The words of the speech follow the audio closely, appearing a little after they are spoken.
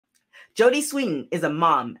Jodie Sweetin is a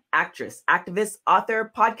mom, actress, activist,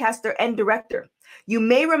 author, podcaster, and director. You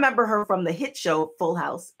may remember her from the hit show Full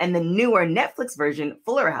House and the newer Netflix version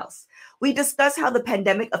Fuller House. We discuss how the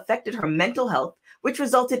pandemic affected her mental health, which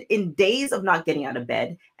resulted in days of not getting out of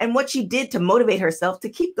bed, and what she did to motivate herself to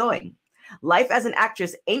keep going. Life as an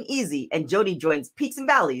actress ain't easy, and Jodie joins Peaks and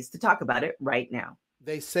Valleys to talk about it right now.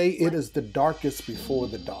 They say it is the darkest before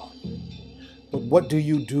the dawn. But what do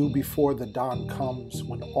you do before the dawn comes,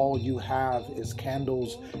 when all you have is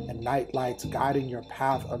candles and night lights guiding your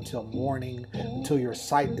path until morning, until your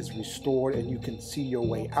sight is restored and you can see your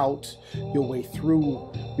way out, your way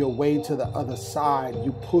through, your way to the other side.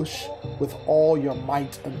 You push with all your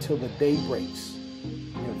might until the day breaks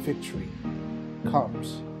and your victory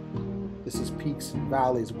comes. This is Peaks and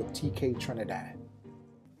Valleys with TK Trinidad.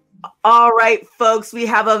 All right, folks, we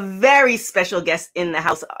have a very special guest in the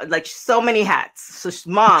house, like so many hats. So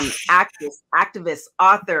mom, actress, activist,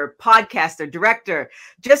 author, podcaster, director,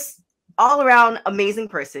 just all around amazing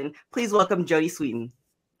person. Please welcome Jodie Sweetin.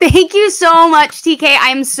 Thank you so much, TK.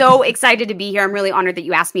 I'm so excited to be here. I'm really honored that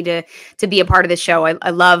you asked me to be a part of this show.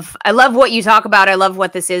 I love what you talk about. I love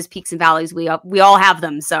what this is, Peaks and Valleys. We all have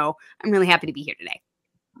them. So I'm really happy to be here today.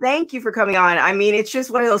 Thank you for coming on. I mean, it's just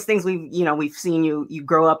one of those things we've seen you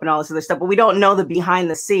grow up and all this other stuff, but we don't know the behind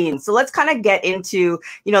the scenes. So let's kind of get into,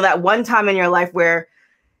 that one time in your life where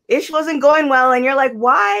ish wasn't going well and you're like,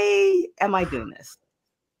 why am I doing this?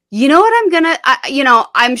 You know what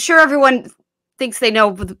I'm sure everyone thinks they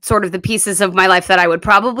know sort of the pieces of my life that I would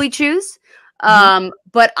probably choose.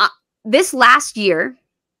 But this last year,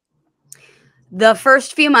 the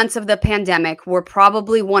first few months of the pandemic were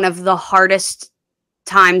probably one of the hardest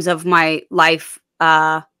times of my life,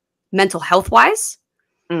 mental health wise.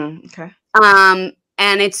 Okay. And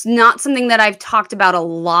it's not something that I've talked about a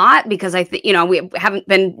lot because I think, we haven't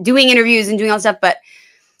been doing interviews and doing all that stuff, but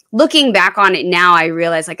looking back on it now, I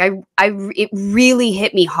realize it really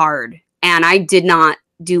hit me hard and I did not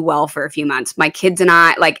do well for a few months. My kids and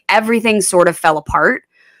I, everything sort of fell apart.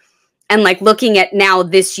 And looking at now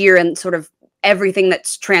this year and sort of everything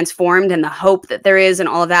that's transformed and the hope that there is and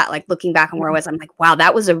all of that, looking back on where I was, I'm like, wow,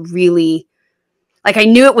 that was a really, I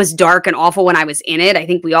knew it was dark and awful when I was in it. I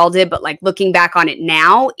think we all did, but looking back on it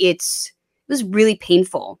now, it was really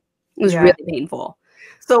painful. It was really painful.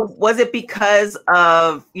 So was it because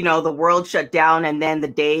of, the world shut down and then the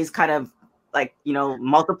days kind of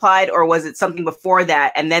multiplied, or was it something before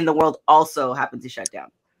that and then the world also happened to shut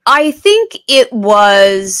down? I think it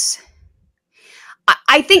was...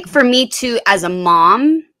 I think for me too, as a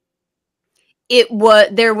mom,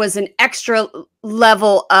 there was an extra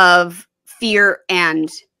level of fear and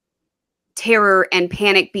terror and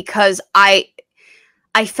panic because I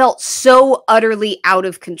felt so utterly out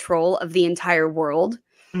of control of the entire world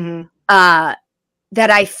that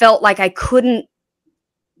I felt like I couldn't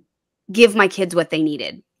give my kids what they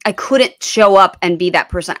needed. I couldn't show up and be that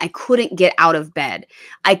person. I couldn't get out of bed.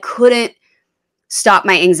 I couldn't stop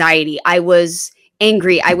my anxiety. I was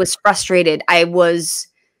angry. I was frustrated. I was,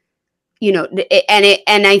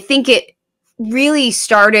 and I think it really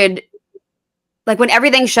started when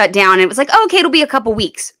everything shut down and it was oh, okay, it'll be a couple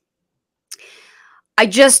weeks. I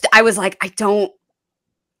was like, I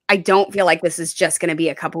don't feel like this is just going to be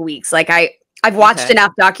a couple weeks. I've watched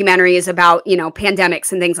enough documentaries about,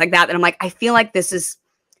 pandemics and things like that. And I'm like, I feel like it's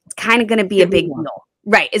kind of going to be a big deal.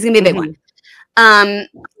 Right. It's going to be a big one. And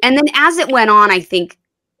then as it went on, I think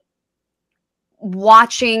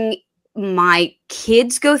watching my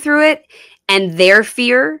kids go through it and their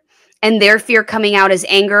fear coming out as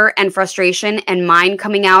anger and frustration and mine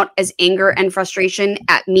coming out as anger and frustration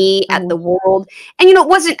at me, at the world. And,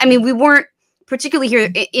 we weren't particularly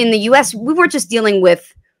here in the US, we weren't just dealing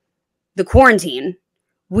with the quarantine.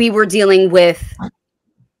 We were dealing with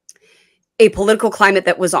a political climate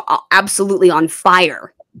that was absolutely on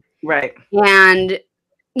fire. Right. And,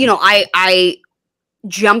 I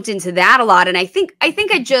jumped into that a lot. And I think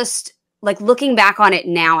I just looking back on it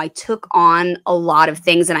now, I took on a lot of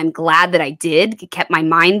things and I'm glad that I did. It kept my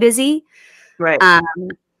mind busy. Right.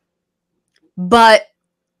 But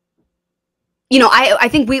I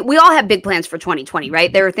think we all have big plans for 2020,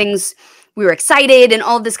 right? There were things we were excited and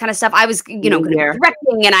all of this kind of stuff. I was,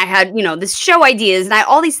 directing and I had, this show ideas and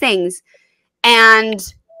all these things. And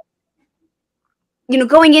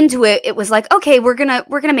going into it, it was okay, we're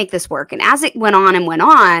gonna make this work. And as it went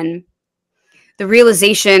on, the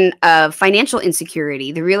realization of financial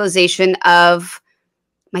insecurity, the realization of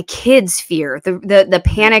my kids' fear, the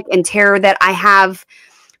panic and terror that I have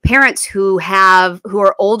parents who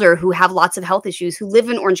are older, who have lots of health issues, who live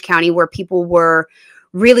in Orange County where people were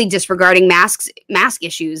really disregarding mask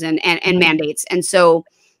issues and mandates. And so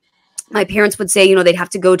my parents would say, you know, they'd have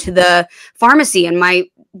to go to the pharmacy, and my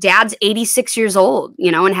dad's 86 years old,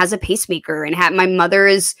 you know, and has a pacemaker, and my mother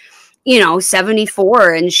is, you know,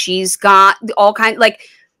 74, and she's got all kinds, like,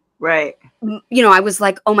 right. You know, I was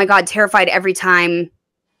like, oh my God, terrified every time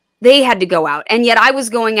they had to go out. And yet I was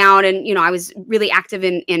going out, and, you know, I was really active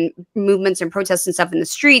in movements and protests and stuff in the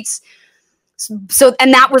streets. So,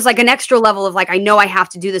 and that was like an extra level of like, I know I have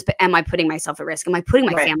to do this, but am I putting myself at risk? Am I putting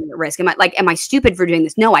my family at risk? Am I stupid for doing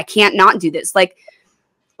this? No, I can't not do this. Like,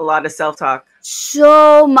 a lot of self-talk.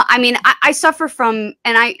 So, I mean, I suffer from,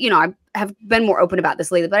 and I have been more open about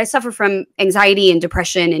this lately, but I suffer from anxiety and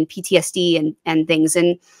depression and PTSD and things.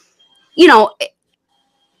 And, you know,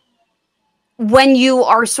 when you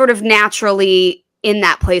are sort of naturally in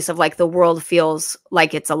that place of like, the world feels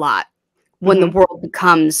like it's a lot, when the world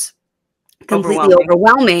becomes completely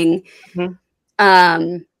overwhelming,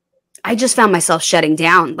 I just found myself shutting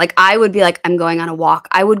down. Like, I would be like, I'm going on a walk.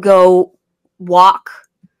 I would go walk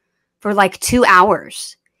for like 2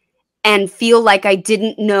 hours and feel like I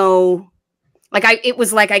didn't know, like it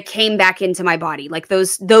was like I came back into my body, like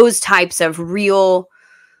those types of real,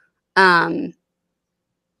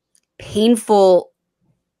 painful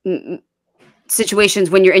situations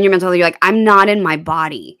when you're in your mental health, you're like, I'm not in my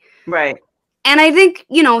body. Right. And I think,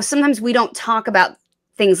 you know, sometimes we don't talk about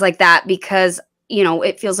things like that because, you know,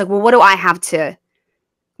 it feels like, well, what do I have to,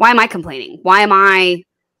 why am I complaining? I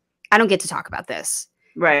don't get to talk about this.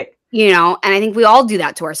 Right. You know, and I think we all do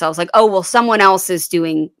that to ourselves. Like, oh, well, someone else is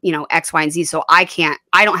doing, you know, X, Y, and Z. So I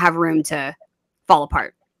don't have room to fall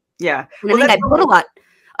apart. Yeah. And I think I put a lot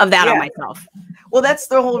of that on myself. Well, that's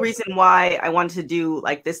the whole reason why I wanted to do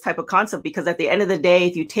like this type of concept, because at the end of the day,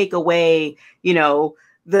 if you take away, you know,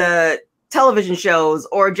 the television shows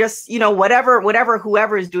or just, you know, whatever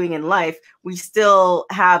whoever is doing in life, we still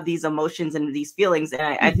have these emotions and these feelings. And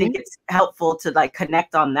I think it's helpful to like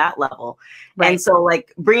connect on that level. Right. And so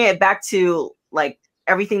like bringing it back to like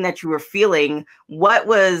everything that you were feeling,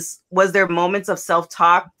 was there moments of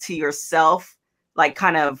self-talk to yourself, like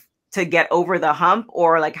kind of to get over the hump,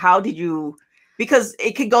 or like how did you, because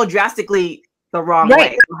it could go drastically the wrong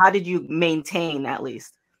way. So how did you maintain at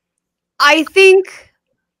least? I think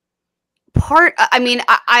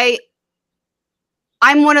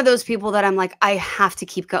I'm one of those people that I'm like, I have to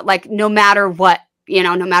keep going. Like, no matter what, you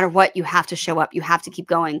know, you have to show up, you have to keep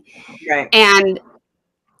going. Right. And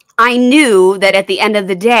I knew that at the end of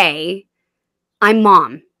the day, I'm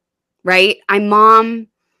mom, right? I'm mom.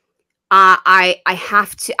 I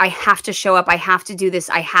have to show up. I have to do this.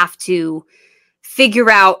 I have to figure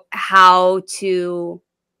out how to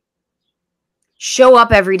show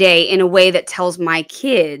up every day in a way that tells my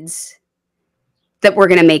kids that we're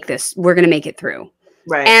going to make it through.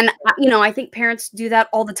 Right. And, you know, I think parents do that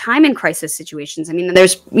all the time in crisis situations. I mean,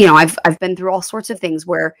 there's, you know, I've been through all sorts of things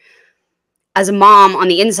where as a mom on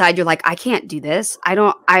the inside, you're like, I can't do this. I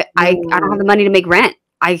don't have the money to make rent.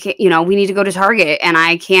 I can't, you know, we need to go to Target and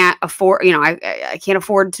I can't afford, you know, I can't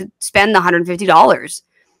afford to spend the $150.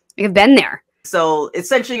 I've been there. So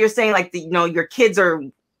essentially you're saying like, you know, your kids are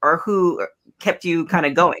who kept you kind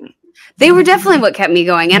of going. They were definitely what kept me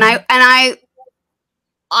going. And I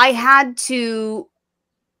had to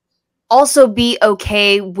also be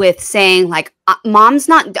okay with saying like, mom's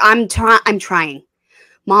not, I'm trying.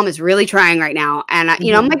 Mom is really trying right now. And,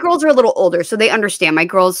 you know, my girls are a little older, so they understand. My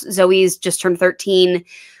girls, Zoe's just turned 13.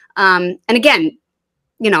 And again,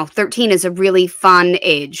 you know, 13 is a really fun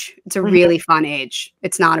age. It's a really fun age.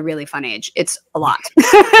 It's not a really fun age. It's a lot.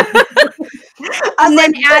 And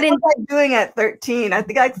then add in doing at 13, I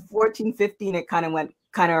think like 14, 15, it kind of went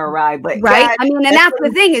kind of awry, but right. Yeah, I mean, and that's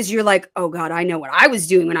the thing is you're like, oh God, I know what I was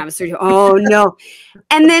doing when I was 13. Oh no.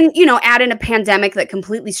 And then, you know, add in a pandemic that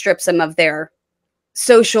completely strips them of their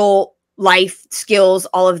social life skills,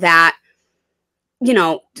 all of that, you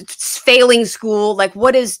know, failing school, like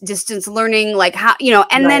what is distance learning? Like how, you know,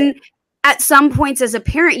 and then at some points as a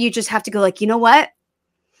parent, you just have to go like, you know what?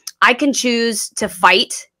 I can choose to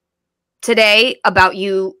fight today about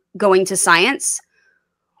you going to science,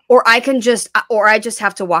 or I just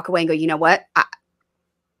have to walk away and go, you know what?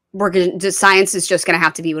 Science is just going to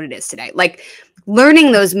have to be what it is today. Like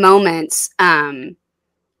learning those moments,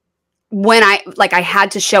 when I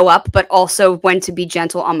had to show up, but also when to be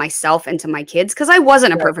gentle on myself and to my kids. Cause I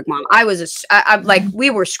wasn't a perfect mom. I was like, we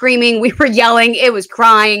were screaming, we were yelling, it was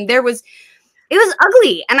crying. It was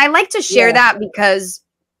ugly. And I like to share that because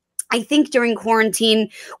I think during quarantine,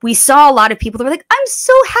 we saw a lot of people that were like, I'm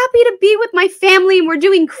so happy to be with my family and we're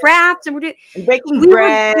doing crafts and we're doing baking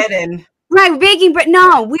bread and right. Baking bread.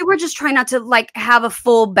 No, we were just trying not to like have a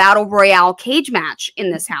full battle royale cage match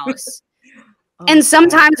in this house. And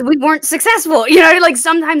sometimes we weren't successful, like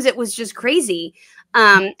sometimes it was just crazy.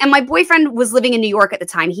 And my boyfriend was living in New York at the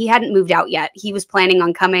time. He hadn't moved out yet. He was planning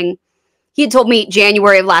on coming. He had told me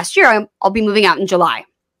January of last year, I'll be moving out in July.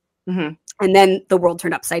 Mm-hmm. And then the world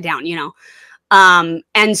turned upside down,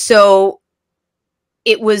 and so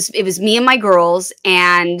it was me and my girls,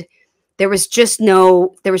 and there was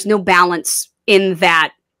no balance in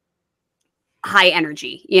that high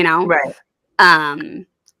energy, Right.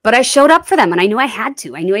 But I showed up for them, and I knew I had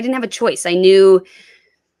to. I knew I didn't have a choice. I knew at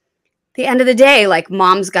the end of the day, like,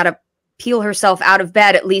 mom's got to peel herself out of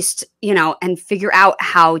bed at least, and figure out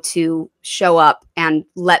how to show up and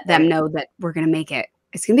let them know that we're going to make it.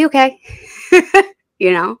 It's going to be okay.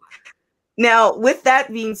 Now, with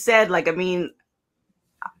that being said, like, I mean,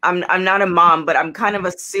 I'm not a mom, but I'm kind of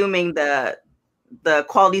assuming the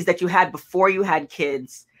qualities that you had before you had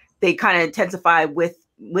kids, they kind of intensify with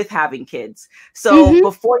having kids. So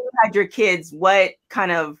before you had your kids, what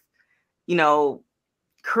kind of,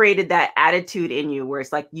 created that attitude in you where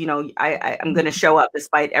it's like, I'm going to show up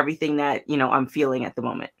despite everything that, I'm feeling at the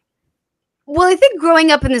moment? Well, I think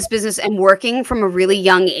growing up in this business and working from a really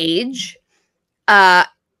young age, it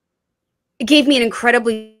gave me an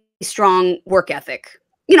incredibly strong work ethic.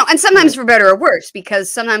 And sometimes for better or worse,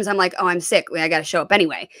 because sometimes I'm like, oh, I'm sick. I got to show up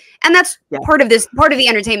anyway. And that's part of the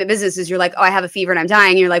entertainment business is you're like, oh, I have a fever and I'm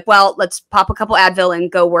dying. And you're like, well, let's pop a couple Advil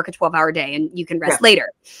and go work a 12-hour day and you can rest later.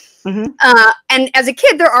 Mm-hmm. And as a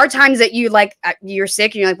kid, there are times that you're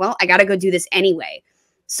sick and you're like, well, I got to go do this anyway.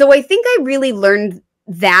 So I think I really learned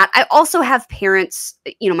that. I also have parents,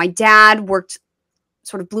 my dad worked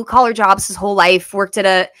sort of blue collar jobs his whole life, worked at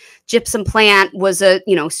a gypsum plant, was a,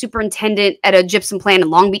 superintendent at a gypsum plant in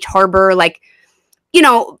Long Beach Harbor, like,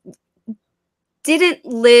 didn't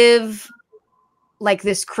live like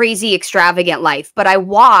this crazy extravagant life. But I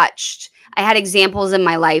had examples in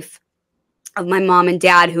my life of my mom and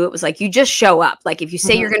dad who it was like, you just show up. Like if you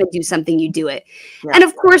say you're going to do something, you do it. Yeah. And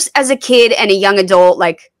of course, as a kid and a young adult,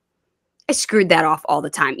 like I screwed that off all the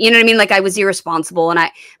time. You know what I mean? Like I was irresponsible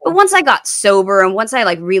but once I got sober and once I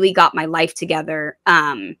like really got my life together,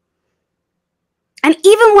 and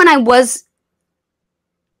even when I was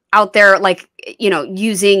out there, like,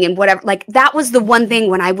 using and whatever, like that was the one thing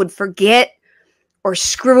when I would forget or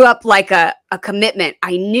screw up like a commitment.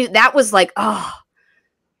 I knew that was like, oh,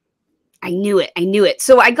 I knew it.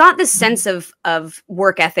 So I got this sense of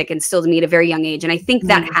work ethic instilled in me at a very young age. And I think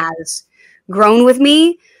that has grown with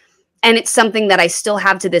me. And it's something that I still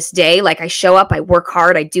have to this day. Like I show up, I work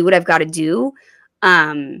hard, I do what I've got to do.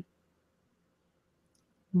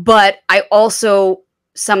 But I also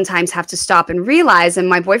sometimes have to stop and realize, and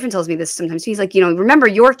my boyfriend tells me this sometimes, he's like, remember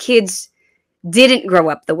your kids didn't grow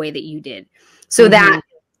up the way that you did. So that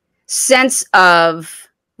sense of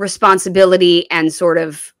responsibility and sort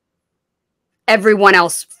of everyone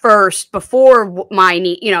else first before my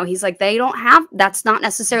need, he's like, that's not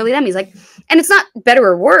necessarily them. He's like, and it's not better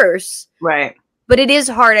or worse. Right. But it is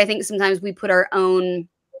hard. I think sometimes we put our own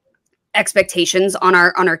expectations on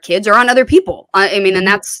our kids or on other people. I mean, and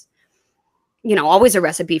that's, always a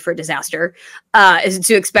recipe for disaster, is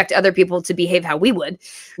to expect other people to behave how we would.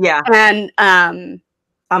 Yeah. And,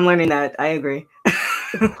 I'm learning that. I agree.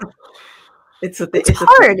 It's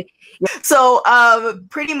hard. So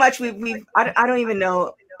pretty much I don't even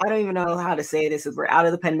know how to say this. We're out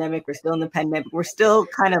of the pandemic. We're still in the pandemic. We're still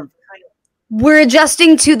we're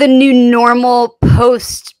adjusting to the new normal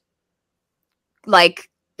post like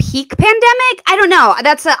peak pandemic. I don't know.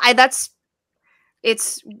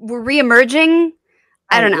 We're reemerging.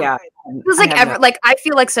 I don't know. Yeah. It was like I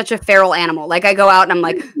feel like such a feral animal. Like I go out and I'm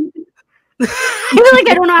like I feel like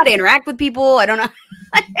I don't know how to interact with people. I don't know.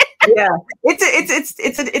 Yeah,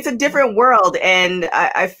 it's a different world, and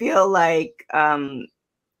I feel like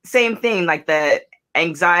same thing, like the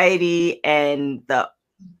anxiety and the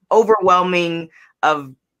overwhelming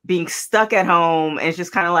of being stuck at home, and it's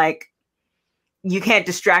just kind of like you can't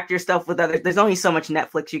distract yourself with there's only so much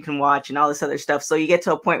Netflix you can watch and all this other stuff, so you get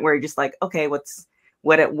to a point where you're just like, okay, what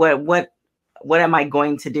am I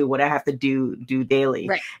going to do? What I have to do daily?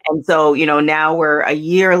 Right. And so, now we're a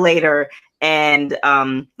year later, and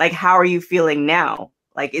like, how are you feeling now?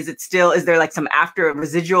 Like, is there like some after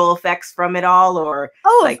residual effects from it all, or?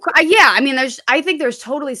 Oh, like, yeah. I mean, I think there's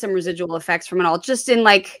totally some residual effects from it all, just in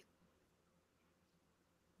like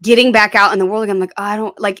getting back out in the world again. I'm like, I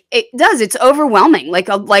don't like it does. It's overwhelming. Like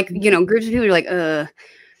groups of people are like,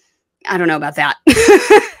 I don't know about that.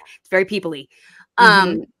 It's very people-y.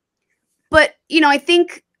 But, I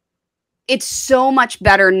think it's so much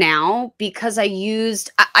better now because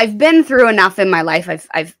I've been through enough in my life.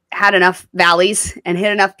 I've had enough valleys and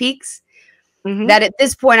hit enough peaks that at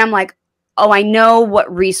this point I'm like, oh, I know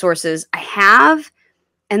what resources I have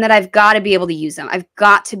and that I've got to be able to use them. I've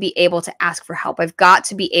got to be able to ask for help. I've got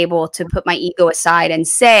to be able to put my ego aside and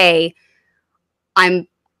say, I'm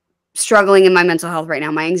struggling in my mental health right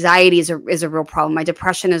now. My anxiety is a real problem. My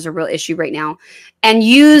depression is a real issue right now. And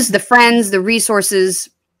use the friends, the resources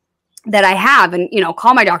that I have, and, you know,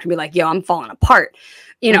 call my doctor and be like, yo, I'm falling apart.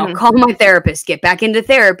 You know, call my therapist, get back into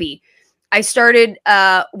therapy. I started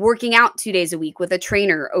working out 2 days a week with a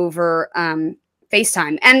trainer over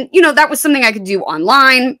FaceTime. And, you know, that was something I could do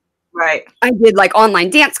online. Right. I did like online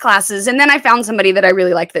dance classes. And then I found somebody that I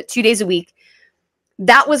really liked that 2 days a week.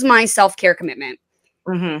 That was my self-care commitment.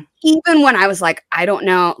 Even when I was like, I don't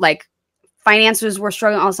know, like finances were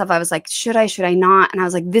struggling, all stuff. I was like, should I not? And I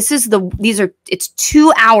was like, it's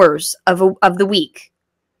 2 hours of the week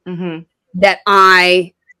that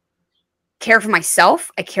I care for myself.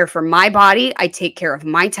 I care for my body. I take care of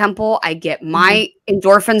my temple. I get my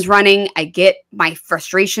endorphins running. I get my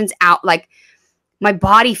frustrations out. Like my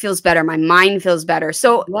body feels better. My mind feels better.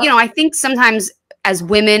 So, you know, I think sometimes as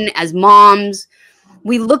women, as moms,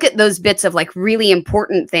 we look at those bits of like really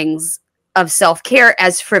important things of self-care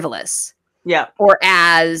as frivolous. Yeah. Or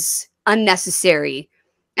as unnecessary.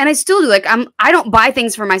 And I still do. Like I don't buy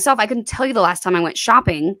things for myself. I couldn't tell you the last time I went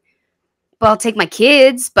shopping, but I'll take my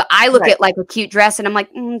kids. But I look at like a cute dress and I'm like,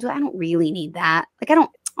 I don't really need that. Like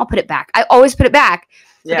I'll put it back. I always put it back.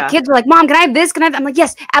 So the kids are like, Mom, can I have this? Can I have that? I'm like,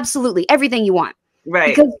 yes, absolutely. Everything you want.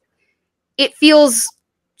 Right. Because it feels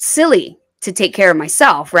silly to take care of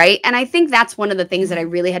myself. Right. And I think that's one of the things that I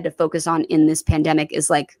really had to focus on in this pandemic is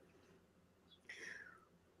like,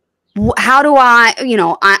 how do I, you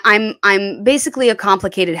know, I'm basically a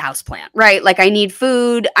complicated houseplant, right? Like I need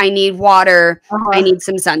food, I need water, I need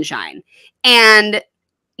some sunshine. And,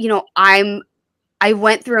 you know, I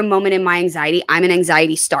went through a moment in my anxiety. I'm an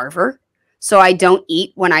anxiety starver. So I don't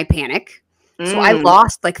eat when I panic. So I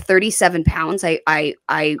lost like 37 pounds.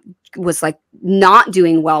 I was like not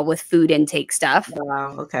doing well with food intake stuff.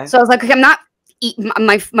 Wow. Okay. So I was like, I'm not eating.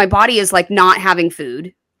 My body is like not having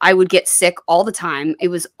food. I would get sick all the time. It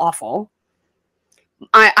was awful.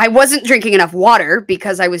 I wasn't drinking enough water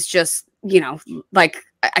because I was just, you know, like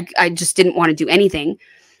I just didn't want to do anything.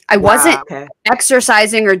 I wasn't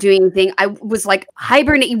exercising or doing anything. I was like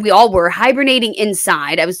hibernating. We all were hibernating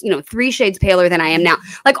inside. I was, you know, 3 shades paler than I am now.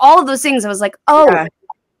 Like all of those things. I was like,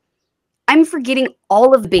 I'm forgetting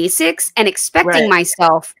all of the basics and expecting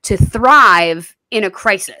myself to thrive in a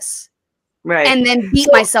crisis. Right. And then beat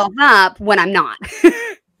myself up when I'm not.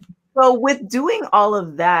 So with doing all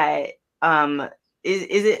of that,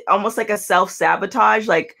 is it almost like a self-sabotage?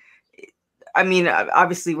 Like, I mean,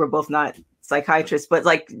 obviously we're both not psychiatrists, but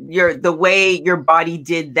like the way your body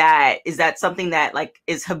did that, is that something that like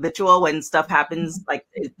is habitual when stuff happens, like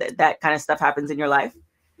that kind of stuff happens in your life?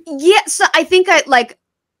 Yeah. So I think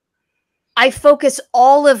I focus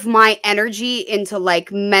all of my energy into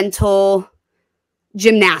like mental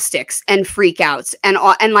gymnastics and freakouts and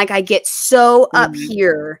like I get so up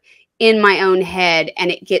here in my own head and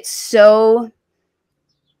it gets so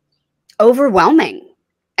overwhelming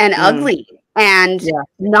and ugly and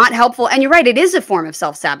not helpful. And you're right, it is a form of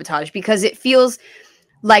self-sabotage because it feels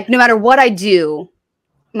like no matter what I do,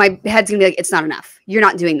 my head's gonna be like, it's not enough. You're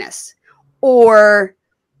not doing this. Or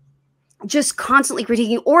just constantly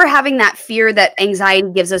critiquing or having that fear that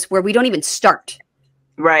anxiety gives us where we don't even start.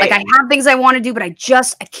 Right. Like I have things I want to do, but I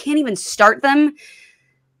can't even start them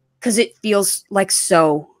because it feels like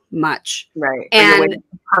so much. Right. And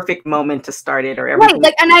perfect moment to start it or everything. Right.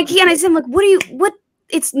 Like, and I said, like,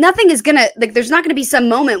 it's nothing is gonna, like, there's not gonna be some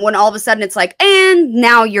moment when all of a sudden it's like, and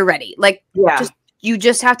now you're ready. Like, you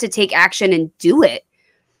just have to take action and do it,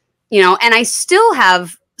 you know? And I still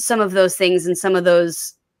have some of those things and some of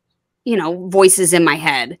those, you know, voices in my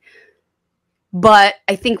head. But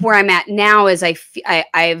I think where I'm at now is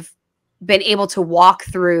I've been able to walk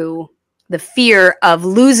through the fear of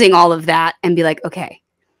losing all of that and be like, okay,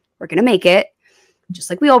 we're going to make it just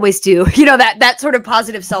like we always do. You know, that sort of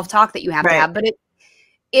positive self-talk that you have to have. But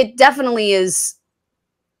it definitely is,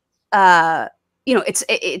 you know,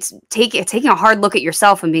 it's taking a hard look at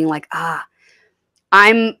yourself and being like,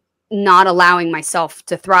 I'm not allowing myself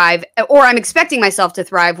to thrive, or I'm expecting myself to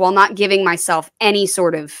thrive while not giving myself any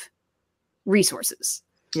sort of resources.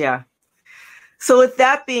 Yeah. So with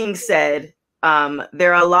that being said,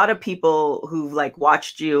 there are a lot of people who've like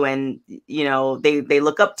watched you and, you know, they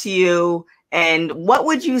look up to you. And what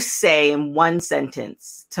would you say in one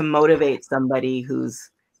sentence to motivate somebody who's,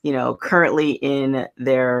 you know, currently in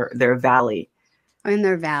their valley? In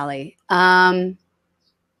their valley. I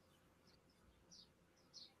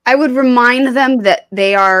would remind them that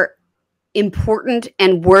they are important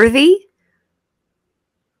and worthy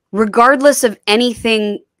regardless of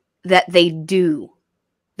anything that they do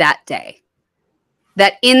that day,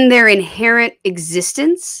 that in their inherent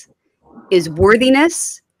existence is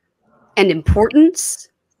worthiness and importance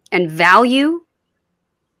and value,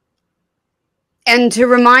 and to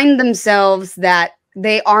remind themselves that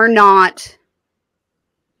they are not,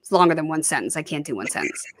 it's longer than one sentence. I can't do one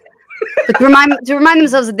sentence. But to remind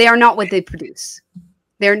themselves that they are not what they produce.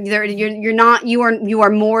 You are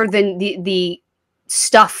more than the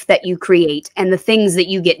stuff that you create and the things that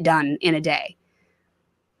you get done in a day.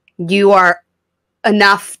 You are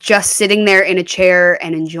enough just sitting there in a chair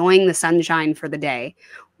and enjoying the sunshine for the day,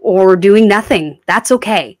 or doing nothing. That's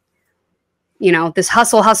okay. You know, this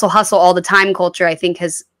hustle, hustle, hustle all the time culture, I think,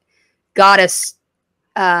 has got us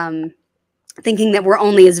thinking that we're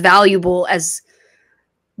only as valuable as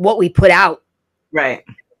what we put out. Right.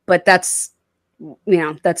 But that's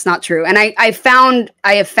not true. And I have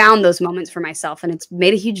found those moments for myself, and it's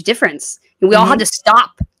made a huge difference. And we all had to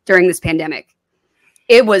stop during this pandemic.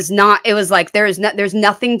 It was like, there's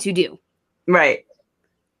nothing to do. Right.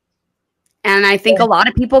 And I think a lot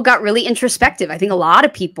of people got really introspective. I think a lot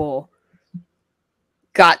of people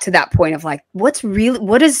got to that point of like, what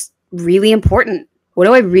is really important? What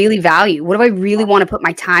do I really value? What do I really want to put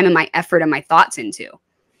my time and my effort and my thoughts into?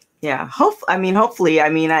 Yeah. Hopefully,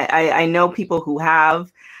 I know people who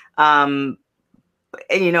have, and,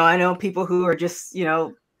 I know people who are just,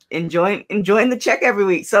 enjoying the check every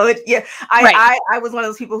week. So I was one of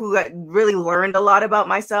those people who really learned a lot about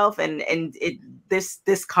myself, and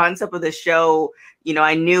this concept of the show,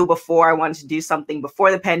 I knew before I wanted to do something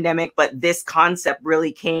before the pandemic, but this concept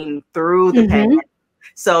really came through the pandemic.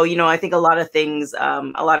 So, I think a lot of things,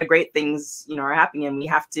 a lot of great things, are happening, and we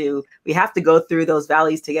have to go through those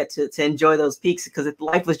valleys to get to enjoy those peaks, because if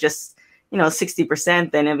life was just,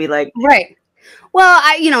 60%, then it'd be like, right. Well,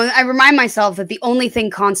 I remind myself that the only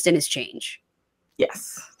thing constant is change.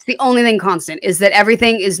 Yes. It's the only thing constant is that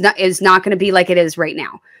everything is not going to be like it is right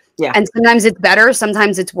now. Yeah. And sometimes it's better.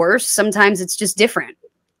 Sometimes it's worse. Sometimes it's just different.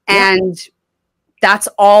 Yeah. And that's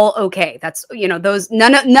all okay. That's, those,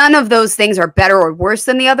 none of those things are better or worse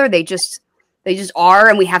than the other. They just are,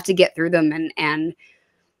 and we have to get through them. And,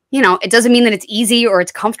 it doesn't mean that it's easy or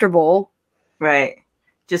it's comfortable. Right.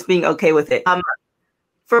 Just being okay with it.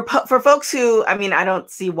 For folks who, I don't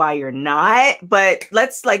see why you're not, but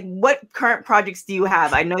what current projects do you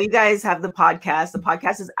have? I know you guys have the podcast. The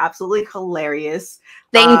podcast is absolutely hilarious.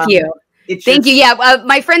 Thank you. Thank you. Yeah.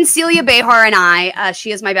 My friend Celia Behar and I,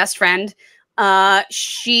 she is my best friend.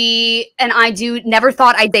 She and I do Never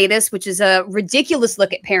Thought I'd Say This, which is a ridiculous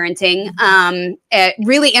look at parenting,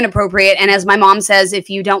 really inappropriate. And as my mom says, if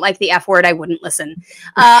you don't like the F word, I wouldn't listen.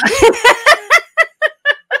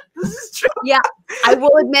 This is true. Yeah, I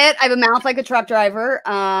will admit I have a mouth like a truck driver.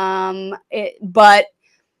 But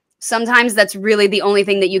sometimes that's really the only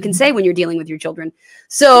thing that you can say when you're dealing with your children.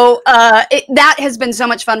 So that has been so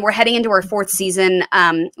much fun. We're heading into our 4th season,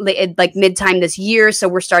 like mid-time this year. So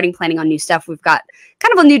we're planning on new stuff. We've got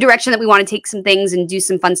kind of a new direction that we want to take some things and do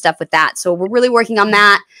some fun stuff with that. So we're really working on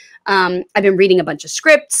that. I've been reading a bunch of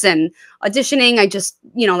scripts and auditioning. I just,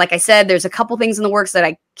 like I said, there's a couple things in the works that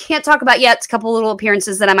I can't talk about yet. It's a couple little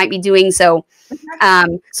appearances that I might be doing. So,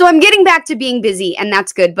 so I'm getting back to being busy, and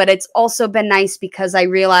that's good. But it's also been nice because I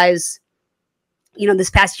realize, this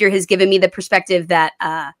past year has given me the perspective that,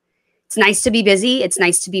 it's nice to be busy. It's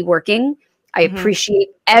nice to be working. I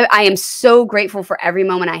I am so grateful for every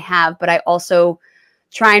moment I have, but I also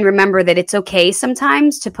try and remember that it's okay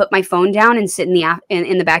sometimes to put my phone down and sit in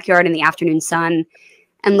the backyard in the afternoon sun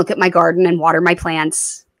and look at my garden and water my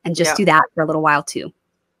plants and just do that for a little while too.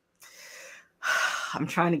 I'm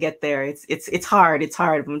trying to get there. It's hard. It's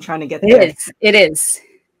hard. But I'm trying to get there. It is.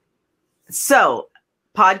 So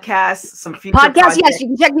podcasts, some future podcasts. Yes, you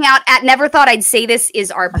can check me out at Never Thought I'd Say This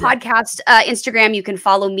is our podcast Instagram. You can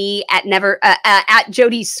follow me at at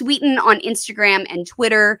Jodie Sweetin on Instagram and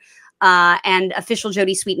Twitter. And official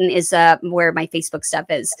Jodie Sweetin is where my Facebook stuff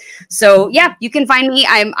is. So yeah, you can find me.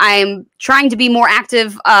 I'm trying to be more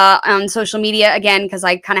active on social media again, because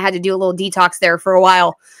I kind of had to do a little detox there for a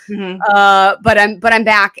while. But I'm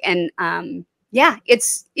back, and yeah,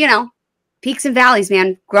 it's peaks and valleys,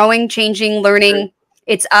 man. Growing, changing, learning.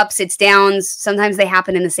 It's ups, it's downs. Sometimes they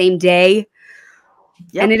happen in the same day,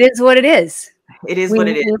 and it is what it is. It is what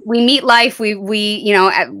it is. We meet life. We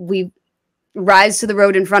rise to the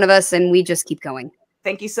road in front of us, and we just keep going.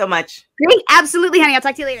 Thank you so much. Great. Absolutely, honey. I'll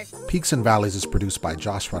talk to you later. Peaks and Valleys is produced by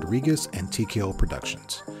Josh Rodriguez and TKO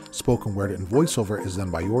Productions. Spoken word and voiceover is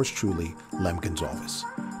done by yours truly, Lem Gonzalez.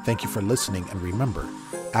 Thank you for listening, and remember,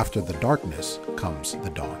 after the darkness comes the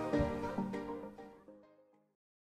dawn.